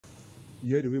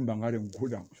Here the wind bangare go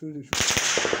down.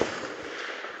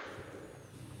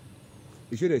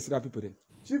 You sure they see that people there?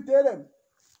 Chief, tell them.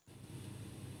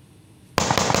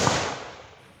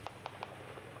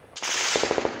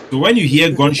 So when you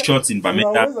hear gunshots in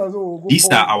Bamenda, these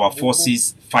are our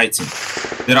forces fighting.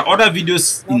 There are other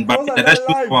videos in Bamenda that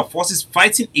show our forces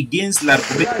fighting against La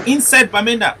Republique inside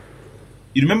Bamenda.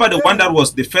 You remember the one that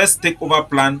was the first takeover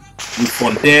plan with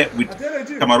Fonte, with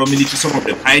Cameroon military, some of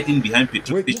them hiding behind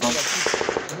petrol stations.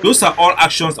 Those are all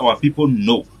actions our people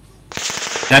know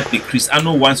that the Chris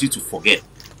Ano wants you to forget.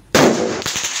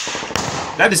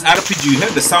 That is RPG. You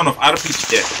heard the sound of RPG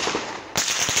there.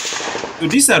 So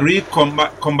these are real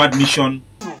combat mission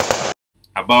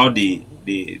about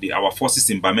our forces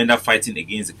in Bamenda fighting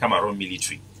against the Cameroon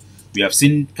military. We have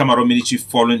seen Cameroon military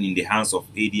fallen in the hands of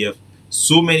ADF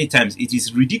so many times. It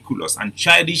is ridiculous and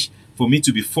childish for me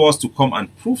to be forced to come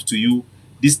and prove to you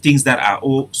these things that are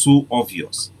all so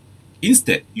obvious.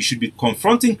 Instead, you should be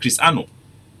confronting Chris Ano.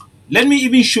 Let me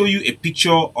even show you a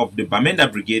picture of the Bamenda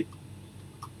Brigade,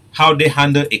 how they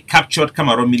handle a captured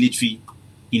Cameroon military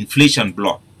in flesh and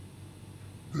blood.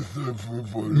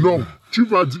 Non, tu es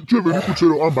venu coucher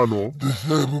le Amba, non?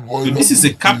 So this is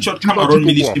a captured Cameroon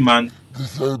military man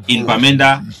in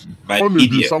Bamenda by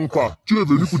ADF. Tu es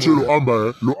venu coucher le Amba,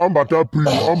 hein? Le Amba t'a pris,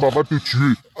 le Amba va te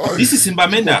tuer. This is in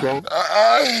Bamenda.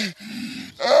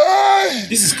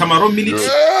 This is Cameroon military.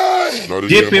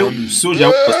 DPO soldier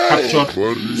was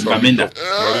captured in Bamenda.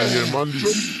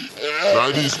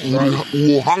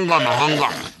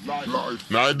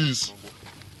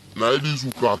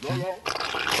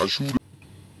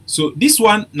 So this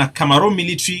one, na Cameroon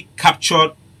military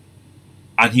captured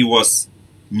and he was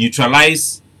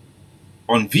neutralized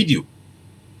on video.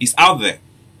 It's out there.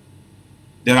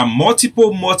 There are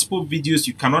multiple videos.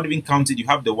 You cannot even count it. You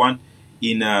have the one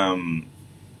in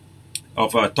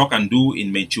of Talk and Do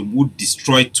in Menchum, who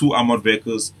destroyed 2 armored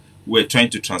vehicles who were trying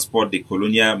to transport the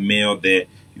colonial mayor there.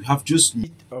 You have just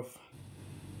of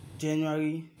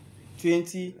January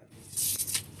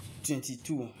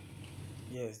 2022.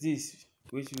 Yes, this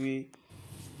which we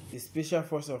the special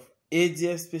force of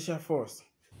ADF special force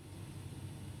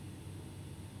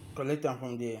collect them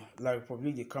from the La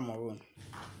Republique de Cameroon,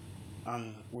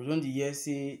 and within the year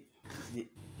say the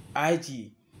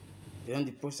IG then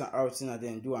the post out and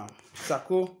then do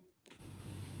Sako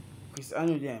Chris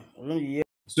Ano them within the year.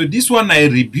 So this one a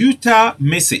rebuter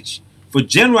message for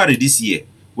January this year,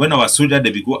 when our soldier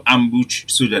they be go ambush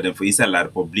soldier them for inside La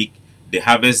Republique, they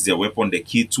harvest their weapon, they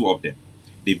kill 2 of them.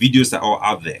 The videos are all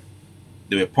out there.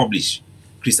 They were published.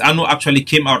 Chris Ano actually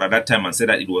came out at that time and said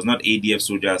that it was not ADF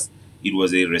soldiers, it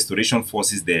was a restoration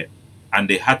forces there, and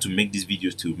they had to make these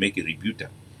videos to make a rebuter.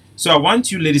 So I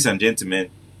want you, ladies and gentlemen,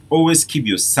 always keep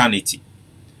your sanity.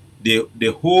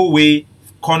 The whole way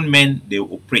con men they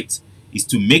operate is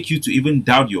to make you to even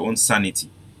doubt your own sanity,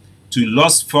 to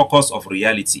lose focus of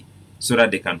reality, so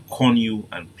that they can con you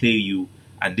and play you,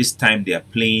 and this time they are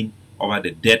playing over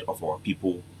the death of our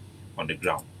people on the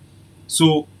ground.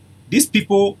 So these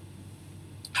people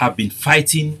have been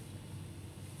fighting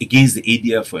against the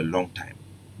ADF for a long time.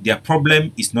 Their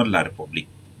problem is not La Republique.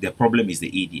 Their problem is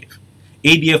the ADF.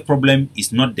 ADF problem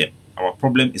is not them. Our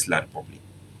problem is La Republique.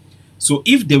 So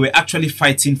if they were actually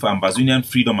fighting for Ambazonian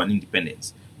freedom and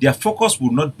independence, their focus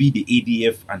would not be the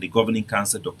ADF and the governing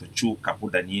council, Dr. Cho, Capo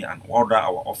Daniel, and all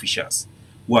our officials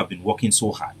who have been working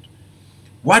so hard.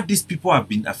 What these people have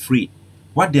been afraid,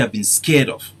 what they have been scared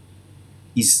of,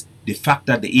 is the fact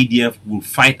that the ADF will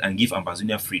fight and give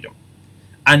Ambazonia freedom.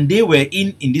 And they were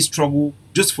in this struggle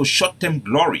just for short-term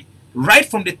glory, right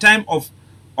from the time of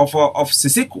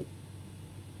Siseko.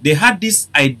 They had this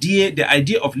idea, the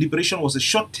idea of liberation was a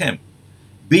short-term,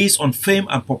 based on fame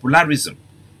and popularism.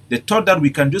 They thought that we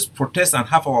can just protest and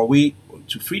have our way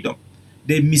to freedom.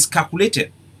 They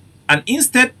miscalculated. And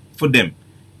instead, for them,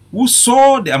 who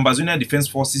saw the Ambazonian Defense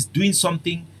Forces doing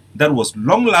something that was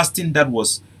long-lasting, that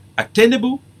was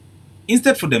attainable,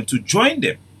 instead for them to join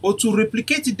them or to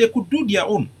replicate it, they could do their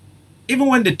own. Even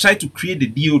when they tried to create the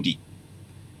DOD,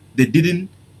 they didn't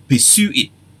pursue it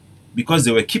because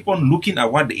they were keep on looking at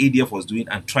what the ADF was doing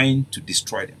and trying to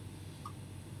destroy them.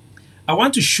 I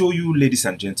want to show you, ladies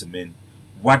and gentlemen,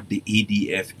 what the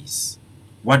ADF is,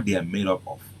 what they are made up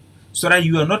of, so that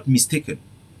you are not mistaken.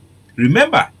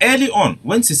 Remember, early on,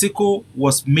 when Siseko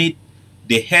was made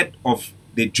the head of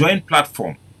the joint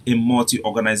platform, a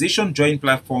multi-organization joint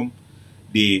platform,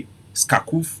 the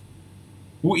SCACUF,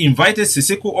 who invited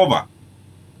Siseko over.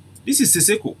 This is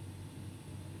Siseko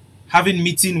having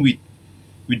meeting with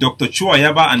Dr.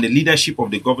 Chuayaba and the leadership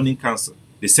of the governing council,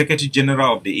 the Secretary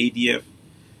General of the ADF,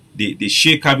 the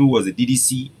Sheikh Kabi was the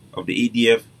DDC of the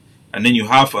ADF, And then you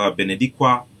have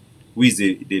Benedictwa, who is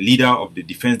the leader of the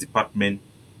Defense Department,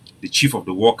 the chief of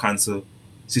the War Council.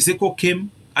 Siseko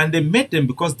came and they met them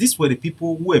because these were the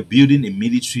people who were building a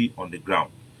military on the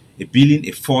ground, building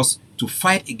a force to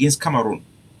fight against Cameroon.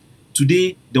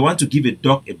 Today, they want to give a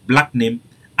dog a black name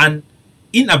and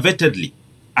inadvertently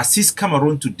assist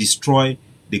Cameroon to destroy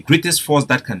the greatest force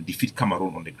that can defeat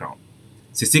Cameroon on the ground.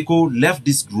 Siseko left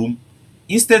this room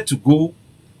instead to go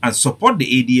and support the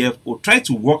ADF or try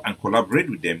to work and collaborate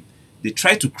with them. They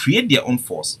try to create their own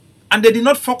force and they did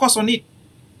not focus on it.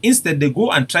 Instead, they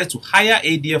go and try to hire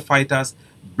ADF fighters,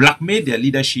 blackmail their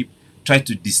leadership, try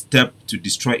to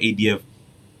destroy ADF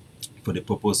for the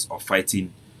purpose of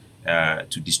fighting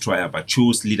to destroy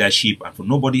Abacho's leadership and for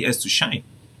nobody else to shine.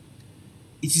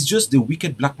 It is just the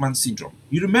wicked black man syndrome.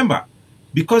 You remember,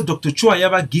 because Dr.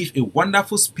 Chuayaba gave a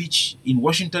wonderful speech in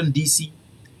Washington, D.C.,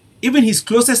 even his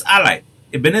closest ally,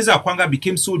 Ebenezer Akwanga,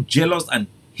 became so jealous and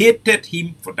hated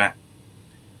him for that.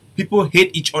 People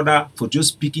hate each other for just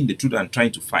speaking the truth and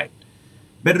trying to fight.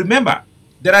 But remember,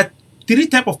 there are three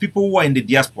types of people who are in the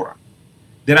diaspora.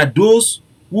 There are those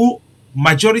who,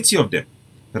 majority of them,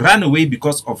 ran away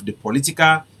because of the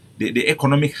political, the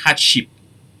economic hardship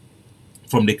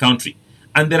from the country.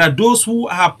 And there are those who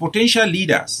are potential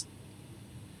leaders,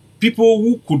 people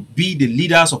who could be the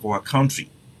leaders of our country,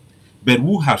 but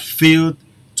who have failed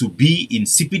to be in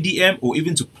CPDM or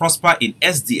even to prosper in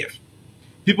SDF.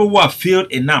 People who have failed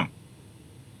ENAM.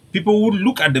 People who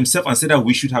look at themselves and say that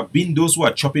we should have been those who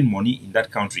are chopping money in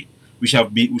that country. We should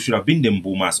have been the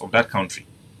boomers of that country.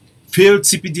 Failed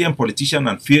CPDM politicians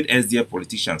and failed SDF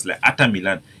politicians like Atta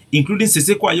Milan, including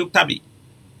Siseko Ayoktabi.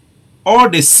 All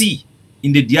they see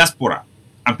in the diaspora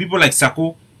and people like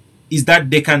Sako is that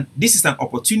this is an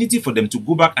opportunity for them to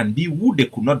go back and be who they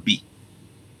could not be.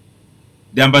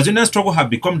 The Ambazonian struggle have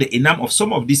become the enam of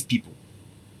some of these people.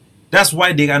 That's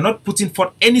why they are not putting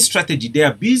forth any strategy. They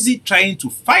are busy trying to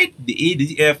fight the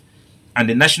ADF and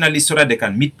the nationalists so that they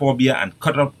can meet Pobia and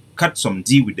cut some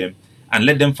deal with them and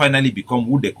let them finally become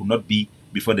who they could not be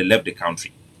before they left the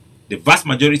country. The vast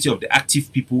majority of the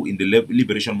active people in the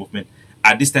liberation movement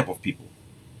are this type of people.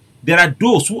 There are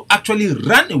those who actually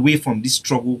ran away from this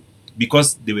struggle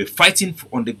because they were fighting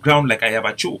on the ground like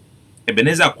Ayabacho,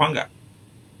 Ebenezer Akwanga,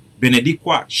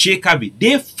 Benedictwa, Shekabi.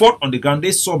 They fought on the ground.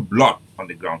 They saw blood on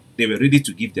the ground. They were ready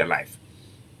to give their life.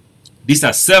 These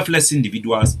are selfless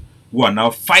individuals who are now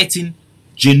fighting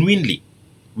genuinely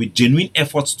with genuine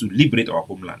efforts to liberate our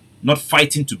homeland, not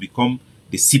fighting to become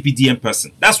the CPDM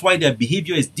person. That's why their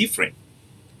behavior is different.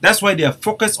 That's why they are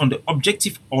focused on the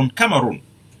objective on Cameroon.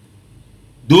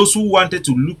 Those who wanted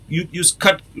to use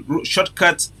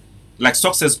shortcuts like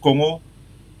Success Congo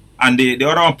and the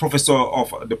other one, Professor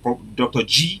of Dr.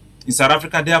 G in South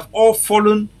Africa, they have all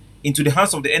fallen into the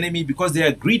hands of the enemy because they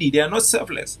are greedy. They are not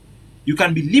selfless. You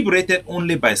can be liberated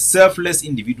only by selfless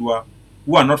individuals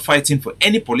who are not fighting for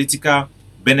any political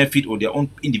benefit or their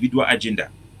own individual agenda,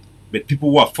 but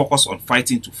people who are focused on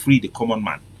fighting to free the common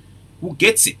man. Who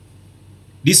gets it?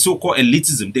 This so-called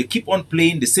elitism, they keep on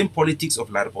playing the same politics of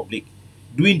La République,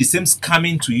 doing the same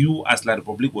scamming to you as La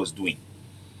République was doing.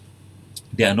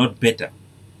 They are not better.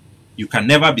 You can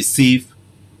never be saved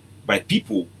by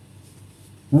people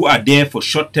who are there for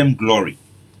short-term glory.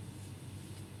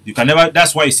 You can never,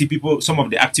 that's why you see people, some of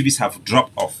the activists have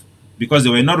dropped off because they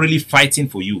were not really fighting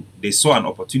for you. They saw an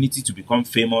opportunity to become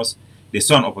famous. They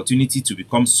saw an opportunity to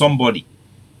become somebody.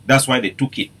 That's why they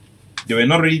took it. They were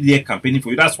not really there campaigning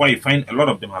for you. That's why you find a lot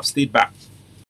of them have stayed back.